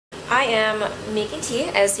I am making tea,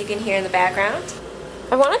 as you can hear in the background.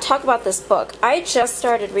 I want to talk about this book. I just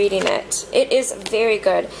started reading it. It is very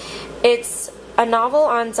good. It's a novel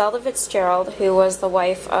on Zelda Fitzgerald, who was the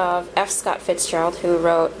wife of F. Scott Fitzgerald, who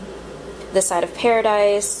wrote This Side of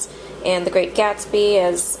Paradise and The Great Gatsby,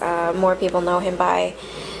 as more people know him by.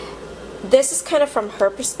 This is kind of from her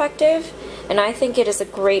perspective, and I think it is a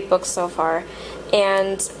great book so far.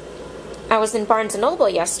 And I was in Barnes & Noble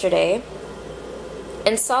yesterday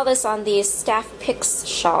and saw this on the staff picks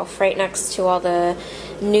shelf right next to all the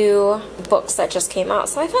new books that just came out.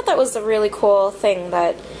 So I thought that was a really cool thing,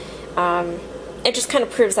 that it just kind of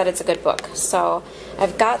proves that it's a good book. So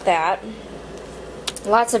I've got that.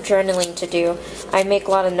 Lots of journaling to do. I make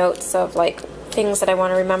a lot of notes of like things that I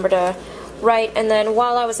want to remember to write. And then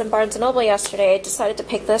while I was in Barnes & Noble yesterday, I decided to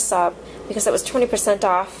pick this up because it was 20%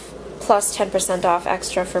 off plus 10% off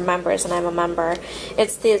extra for members, and I'm a member.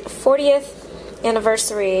 It's the 40th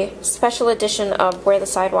anniversary special edition of Where the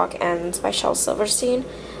Sidewalk Ends by Shel Silverstein.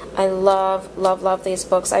 I love, love, love these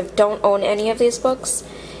books. I don't own any of these books,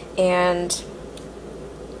 and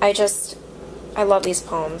I love these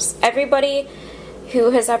poems. Everybody who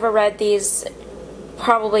has ever read these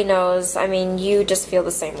probably knows, I mean, you just feel the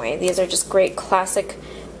same way. These are just great classic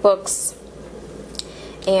books,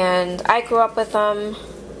 and I grew up with them.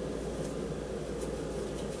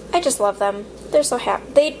 I just love them. They're so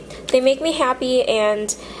happy. They make me happy,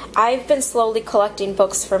 and I've been slowly collecting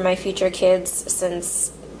books for my future kids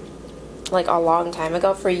since like a long time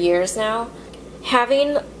ago, for years now.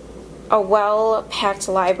 Having a well-packed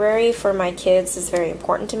library for my kids is very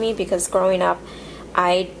important to me, because growing up,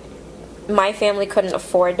 my family couldn't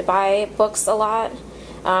afford to buy books a lot.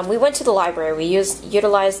 We went to the library. We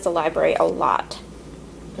utilized the library a lot.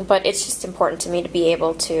 But it's just important to me to be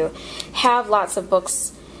able to have lots of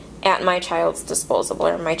books at my child's disposal,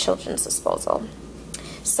 or my children's disposal.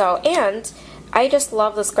 So, and I just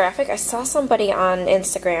love this graphic. I saw somebody on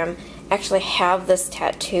Instagram actually have this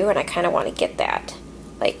tattoo, and I kind of want to get that,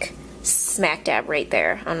 like, smack dab right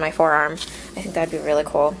there on my forearm. I think that'd be really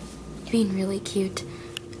cool. Being really cute.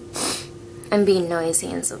 I'm being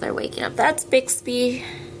noisy, and so they're waking up. That's Bixby.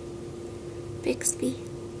 Bixby.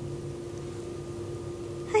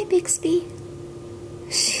 Hi, Bixby.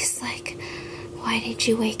 She's like, why did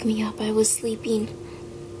you wake me up? I was sleeping.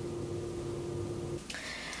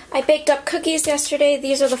 I baked up cookies yesterday.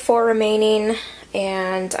 These are the 4 remaining,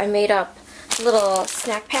 and I made up little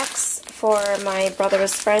snack packs for my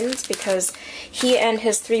brother's friends, because he and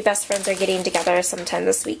his 3 best friends are getting together sometime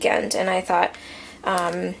this weekend, and I thought,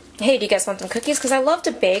 hey, do you guys want some cookies? Because I love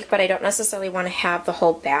to bake, but I don't necessarily want to have the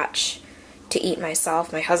whole batch to eat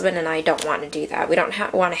myself. My husband and I don't want to do that. We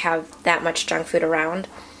don't want to have that much junk food around.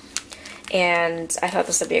 And I thought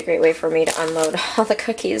this would be a great way for me to unload all the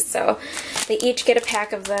cookies. So they each get a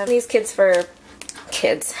pack of them. These kids.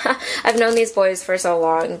 I've known these boys for so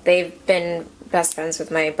long. They've been best friends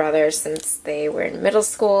with my brother since they were in middle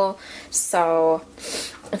school. So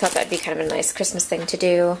I thought that'd be kind of a nice Christmas thing to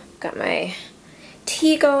do. Got my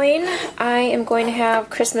tea going. I am going to have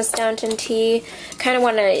Christmas Downton tea. Kind of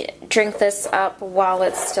want to drink this up while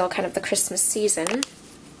it's still kind of the Christmas season.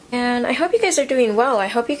 And I hope you guys are doing well. I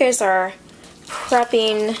hope you guys are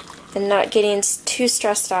prepping and not getting too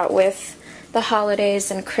stressed out with the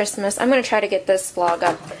holidays and Christmas. I'm going to try to get this vlog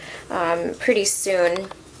up pretty soon.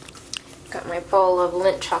 Got my bowl of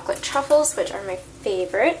Lindt chocolate truffles, which are my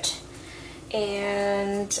favorite.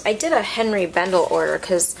 And I did a Henry Bendel order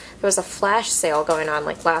because there was a flash sale going on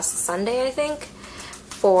like last Sunday, I think,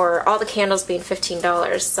 for all the candles being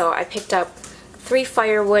 $15. So I picked up 3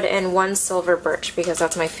 firewood and 1 silver birch, because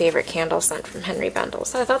that's my favorite candle scent from Henry Bendel.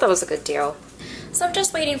 So I thought that was a good deal. So I'm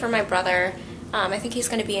just waiting for my brother. I think he's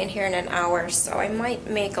going to be in here in an hour, so I might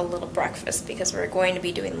make a little breakfast because we're going to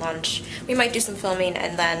be doing lunch. We might do some filming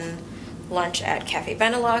and then lunch at Cafe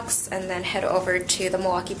Benelux, and then head over to the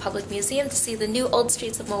Milwaukee Public Museum to see the new Old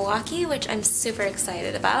Streets of Milwaukee, which I'm super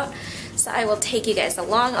excited about. So I will take you guys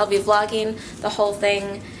along. I'll be vlogging the whole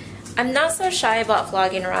thing. I'm not so shy about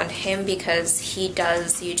vlogging around him because he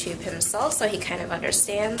does YouTube himself, so he kind of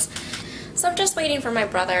understands. So I'm just waiting for my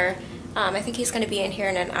brother. I think he's going to be in here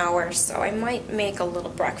in an hour, so I might make a little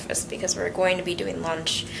breakfast because we're going to be doing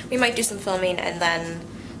lunch. We might do some filming and then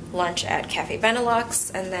lunch at Cafe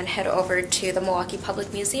Benelux, and then head over to the Milwaukee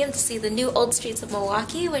Public Museum to see the new Old Streets of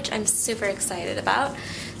Milwaukee, which I'm super excited about.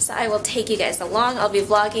 So I will take you guys along. I'll be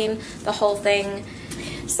vlogging the whole thing.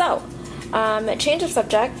 So, change of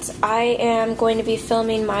subject, I am going to be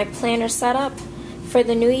filming my planner setup for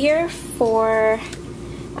the new year for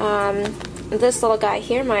this little guy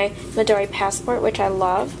here, my Midori Passport, which I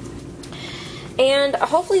love. And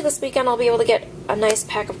hopefully this weekend I'll be able to get a nice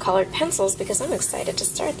pack of colored pencils because I'm excited to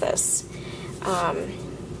start this.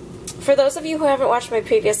 For those of you who haven't watched my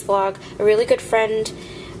previous vlog, a really good friend,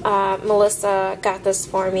 Melissa, got this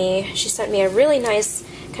for me. She sent me a really nice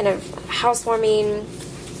kind of housewarming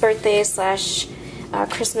birthday slash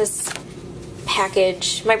Christmas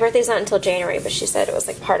package. My birthday's not until January, but she said it was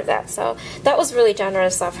like part of that. So that was really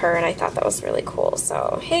generous of her, and I thought that was really cool.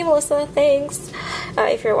 So hey Melissa, thanks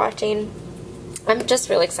if you're watching. I'm just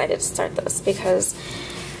really excited to start this because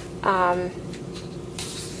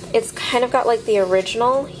it's kind of got like the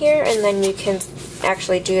original here, and then you can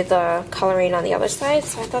actually do the coloring on the other side.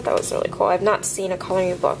 So I thought that was really cool. I've not seen a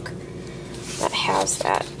coloring book that has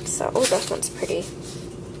that. So, oh, this one's pretty.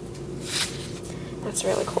 That's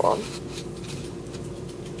really cool.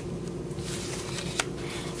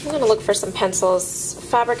 I'm going to look for some pencils.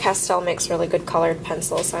 Faber-Castell makes really good colored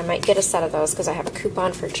pencils, so I might get a set of those because I have a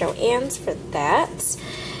coupon for Joann's for that.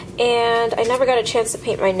 And I never got a chance to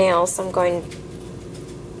paint my nails, so I'm going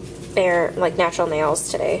bare, like natural nails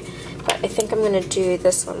today. But I think I'm going to do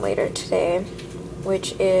this one later today,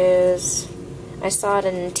 which is, I saw it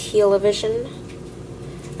in Television.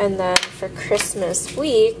 And then for Christmas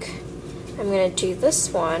week, I'm going to do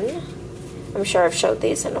this one. I'm sure I've showed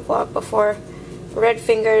these in a vlog before. Red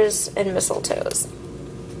Fingers and Mistletoes.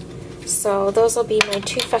 So those will be my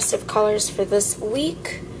 2 festive colors for this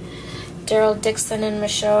week. Daryl Dixon and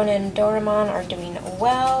Michonne and Doraemon are doing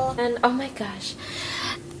well. And oh my gosh,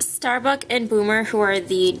 Starbuck and Boomer, who are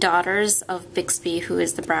the daughters of Bixby, who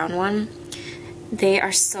is the brown one, they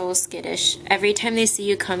are so skittish. Every time they see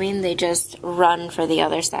you coming, they just run for the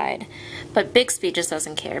other side. But Bixby just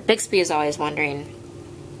doesn't care. Bixby is always wondering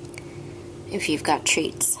if you've got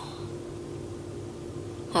treats.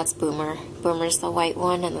 That's Boomer. Boomer's the white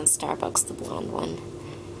one, and then Starbuck's the blonde one.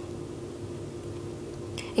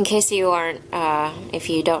 In case you aren't, if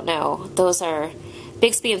you don't know, those are,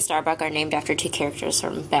 Bixby and Starbuck are named after 2 characters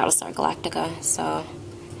from Battlestar Galactica, so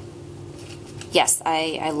yes,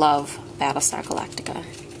 I love Battlestar Galactica.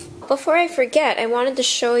 Before I forget, I wanted to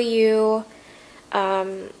show you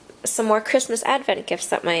some more Christmas Advent gifts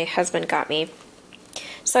that my husband got me.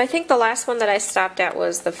 So I think the last one that I stopped at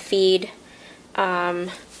was the Feed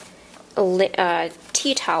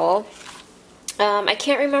tea towel. I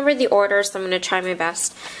can't remember the order, so I'm going to try my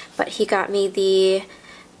best, but he got me the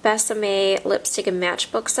Besame lipstick and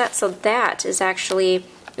matchbook set. So that is actually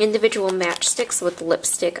individual matchsticks with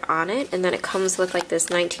lipstick on it, and then it comes with like this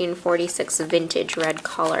 1946 vintage red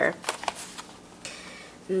color.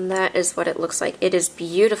 And that is what it looks like. It is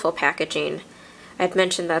beautiful packaging. I'd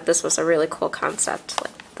mentioned that this was a really cool concept,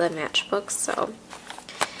 like the matchbooks, so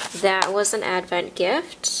that was an Advent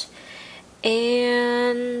gift.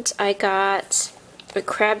 And I got a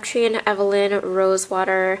Crabtree and Evelyn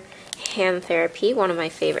Rosewater Hand Therapy, one of my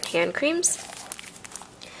favorite hand creams.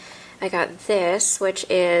 I got this, which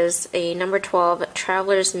is a number 12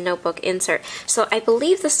 Traveler's Notebook insert. So I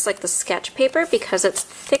believe this is like the sketch paper because it's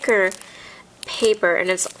thicker paper and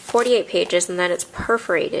it's 48 pages and then it's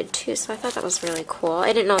perforated too. So I thought that was really cool.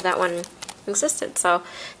 I didn't know that one existed, so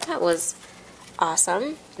that was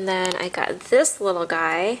awesome. And then I got this little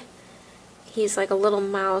guy. He's like a little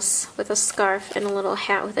mouse with a scarf and a little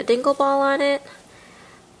hat with a dingle ball on it.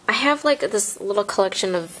 I have like this little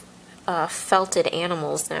collection of felted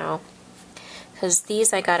animals now, because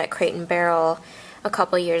these I got at Crate and Barrel a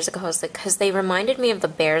couple years ago because they reminded me of the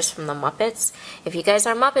bears from the Muppets. If you guys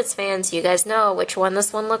are Muppets fans, you guys know which one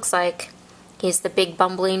this one looks like. He's the big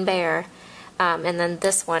bumbling bear. And then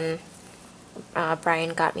this one,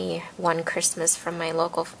 Brian got me one Christmas from my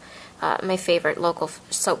local, my favorite local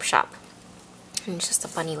soap shop. And it's just a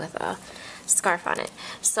bunny with a scarf on it.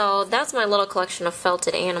 So that's my little collection of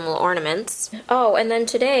felted animal ornaments. Oh, and then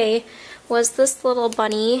today was this little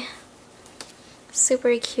bunny.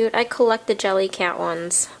 Super cute. I collect the Jellycat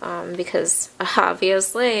ones because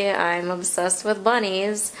obviously I'm obsessed with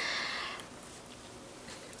bunnies.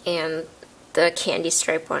 And the candy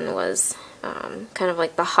stripe one was kind of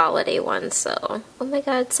like the holiday one, so oh my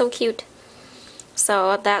god, so cute.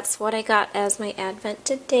 So that's what I got as my Advent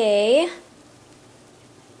today.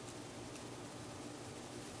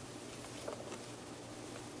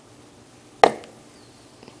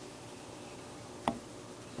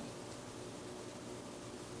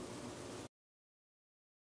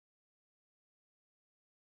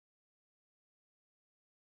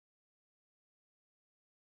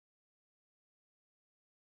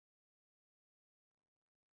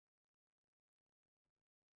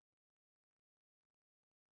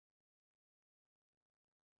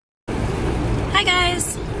 Hi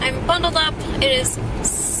guys, I'm bundled up. It is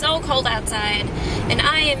so cold outside, and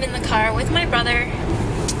I am in the car with my brother.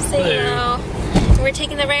 Say hello. We're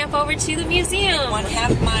taking the ramp over to the museum.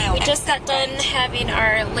 1/2 mile. We just got done having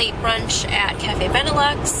our late brunch at Cafe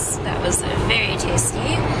Benelux. That was very tasty.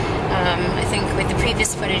 I think with the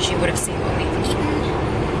previous footage you would have seen what we've eaten.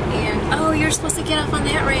 And oh, you're supposed to get up on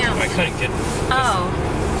that ramp. I couldn't get.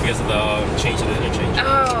 Because of the change of the interchange.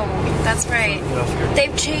 Oh, that's right.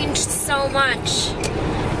 They've changed so much.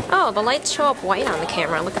 Oh, the lights show up white on the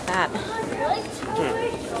camera. Look at that.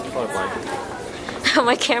 Colorblind.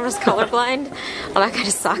 My camera's colorblind. Oh, that kind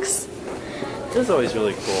of sucks. This is always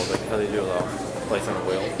really cool, like how they do the lights on the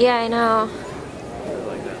wheel. Yeah, I know. I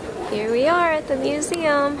like that. Here we are at the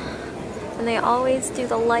museum, and they always do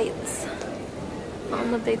the lights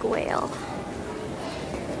on the big whale.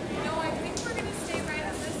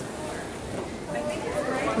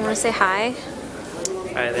 You want to say hi?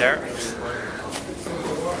 Hi there.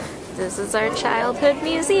 This is our childhood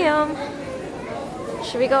museum.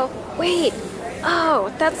 Should we go? Wait!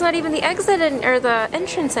 Oh, that's not even the exit or the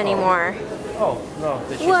entrance anymore. Oh, no.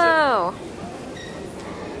 They changed Whoa!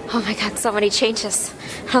 Oh my god, so many changes.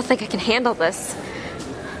 I don't think I can handle this.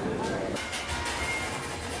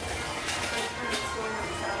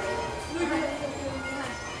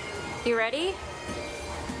 You ready?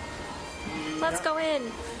 Let's go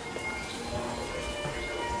in.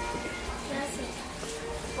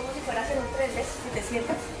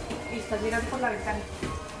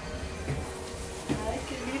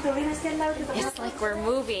 It's like we're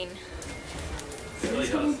moving.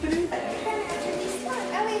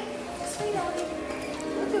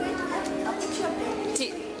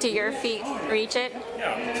 Do your feet reach it?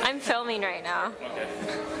 Yeah. I'm filming right now. Okay.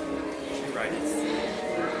 Right.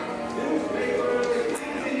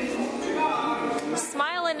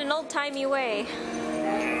 Smile in an old-timey way.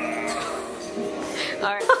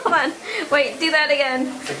 Alright, hold on. Wait, do that again.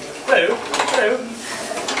 Hello. Hello.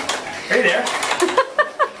 Hey there.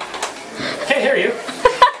 Can't hear you.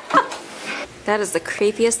 That is the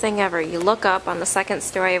creepiest thing ever. You look up on the second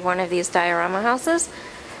story of one of these diorama houses,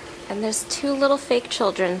 and there's two little fake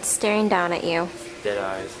children staring down at you. Dead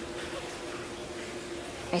eyes.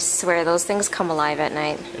 I swear, those things come alive at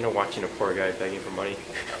night. And they're watching a poor guy begging for money.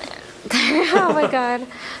 Oh my god.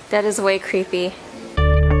 That is way creepy.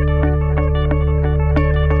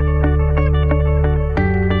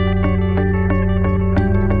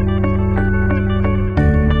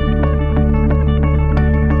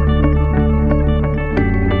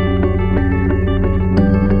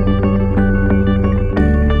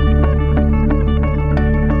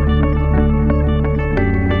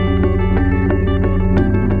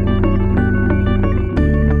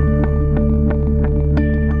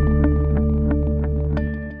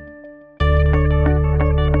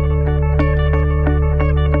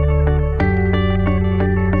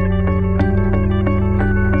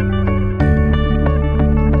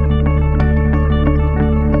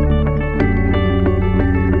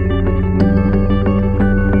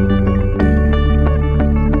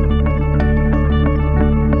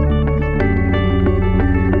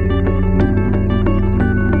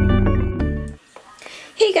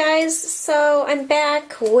 Hey guys, so I'm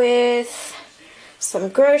back with some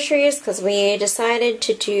groceries because we decided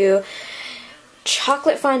to do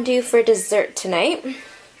chocolate fondue for dessert tonight,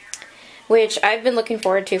 which I've been looking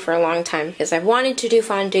forward to for a long time because I've wanted to do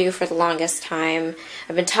fondue for the longest time.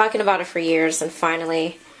 I've been talking about it for years, and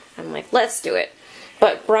finally I'm like, let's do it.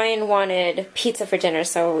 But Brian wanted pizza for dinner,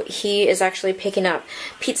 so he is actually picking up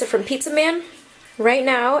pizza from Pizza Man right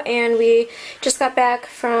now, and we just got back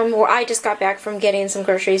from, or I just got back from getting some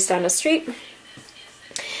groceries down the street.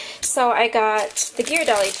 So I got, the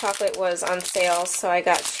Ghirardelli chocolate was on sale, so I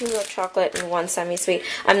got 2 milk chocolate and 1 semi-sweet.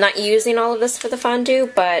 I'm not using all of this for the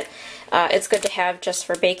fondue, but it's good to have just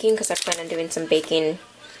for baking, because I plan on doing some baking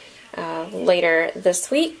later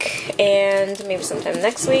this week, and maybe sometime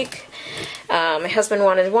next week. My husband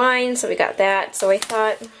wanted wine, so we got that. So I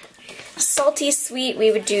thought salty sweet,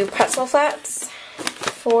 we would do pretzel flats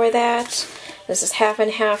for that. This is half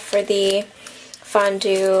and half for the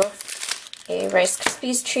fondue. A Rice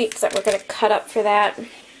Krispies treats that we're going to cut up for that.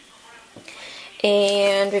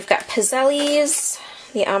 And we've got pizzellis,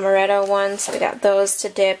 the amaretto ones, so we got those to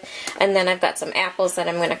dip. And then I've got some apples that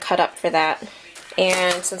I'm going to cut up for that.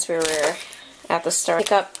 And since we were at the store,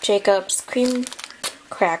 pick up Jacob's cream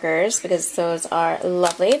crackers because those are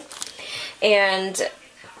lovely. And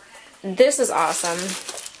this is awesome.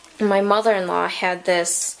 My mother-in-law had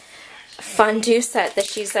this fondue set that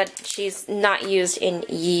she said she's not used in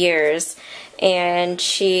years, and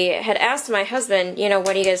she had asked my husband, you know,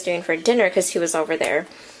 what are you guys doing for dinner, because he was over there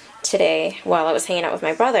today while I was hanging out with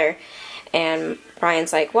my brother, And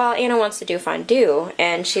Brian's like, well, Anna wants to do fondue.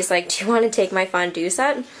 And she's like, do you want to take my fondue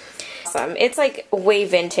set? Awesome. It's like way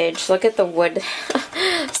vintage. Look at the wood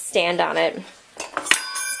stand on it.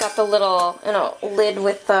 It's got the little, lid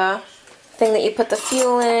with the thing that you put the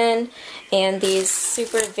fuel in, and these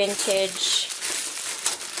super vintage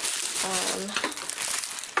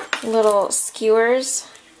little skewers.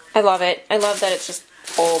 I love it. I love that it's just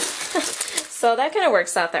old. So that kind of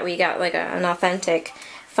works out that we got like an authentic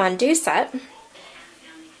fondue set.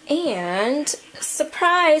 And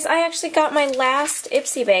surprise, I actually got my last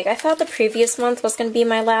Ipsy bag. I thought the previous month was going to be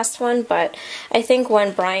my last one, but I think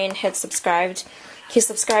when Brian had subscribed, he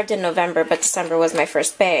subscribed in November, but December was my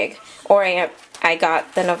first bag. Or I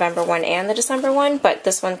got the November one and the December one, but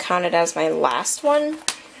this one counted as my last one.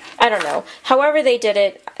 I don't know. However they did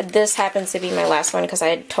it, this happens to be my last one because I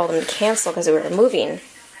had told them to cancel because we were moving.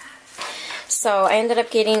 So I ended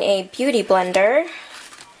up getting a beauty blender,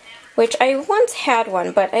 which I once had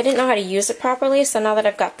one, but I didn't know how to use it properly, so now that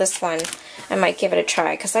I've got this one, I might give it a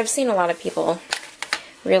try, because I've seen a lot of people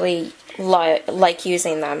really like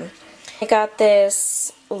using them. I got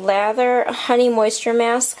this Lather Honey Moisture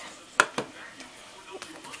Mask,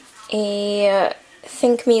 a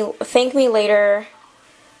Thank Me Later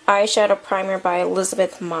eyeshadow primer by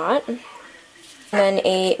Elizabeth Mott, and then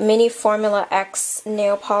a mini Formula X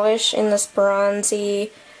nail polish in this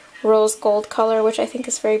bronzy rose gold color, which I think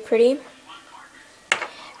is very pretty.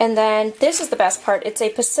 And then this is the best part. It's a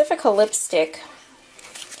Pacifica lipstick,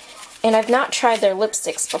 and I've not tried their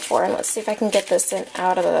lipsticks before, and let's see if I can get this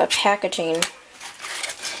out of the packaging.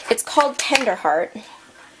 It's called Tender Heart,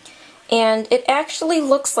 and it actually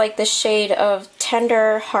looks like the shade of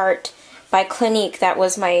Tender Heart by Clinique. That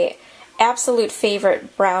was my absolute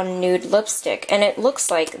favorite brown nude lipstick, and it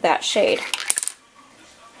looks like that shade.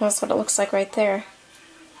 That's what it looks like right there.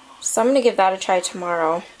 So I'm going to give that a try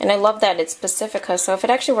tomorrow. And I love that it's Pacifica, so if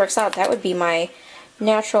it actually works out, that would be my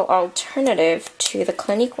natural alternative to the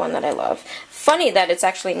Clinique one that I love. Funny that it's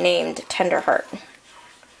actually named Tender Heart.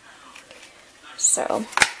 So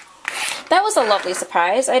that was a lovely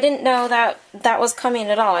surprise. I didn't know that was coming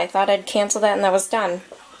at all. I thought I'd cancel that and that was done.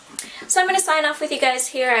 So I'm going to sign off with you guys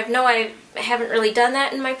here. I haven't really done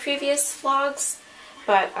that in my previous vlogs,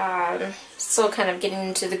 but still kind of getting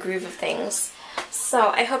into the groove of things. So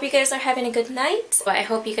I hope you guys are having a good night. I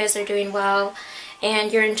hope you guys are doing well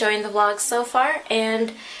and you're enjoying the vlog so far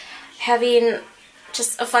and having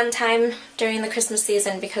just a fun time during the Christmas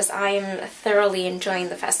season, because I am thoroughly enjoying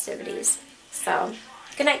the festivities. So,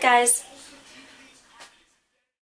 good night guys.